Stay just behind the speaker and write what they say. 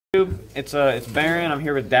It's Baron. I'm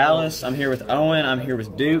here with Dallas. I'm here with Owen. I'm here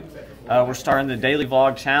with Duke. We're starting the daily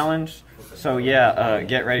vlog challenge. So yeah,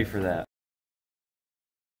 get ready for that.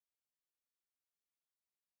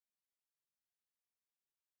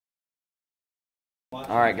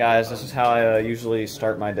 All right, guys. This is how I usually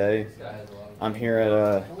start my day. I'm here at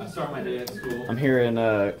I'm here in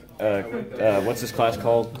what's this class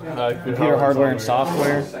called? Computer hardware and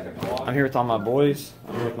software. I'm here with all my boys.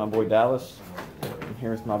 I'm here with my boy Dallas. I'm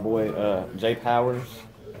here with my boy Jay Powers.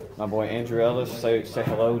 My boy Andrew Ellis. Say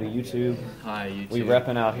hello to YouTube. Hi YouTube. We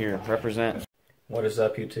repping out here. Represent. What is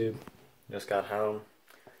up, YouTube? Just got home.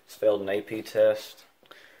 Just failed an AP test.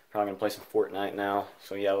 Probably gonna play some Fortnite now.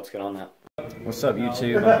 So yeah, let's get on that. What's up,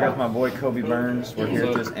 YouTube? I'm here with my boy Kobe Burns. We're here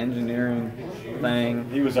at this engineering thing.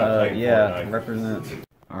 He was out playing yeah, Fortnite. represent.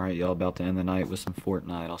 All right, y'all, about to end the night with some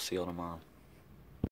Fortnite. I'll see y'all tomorrow.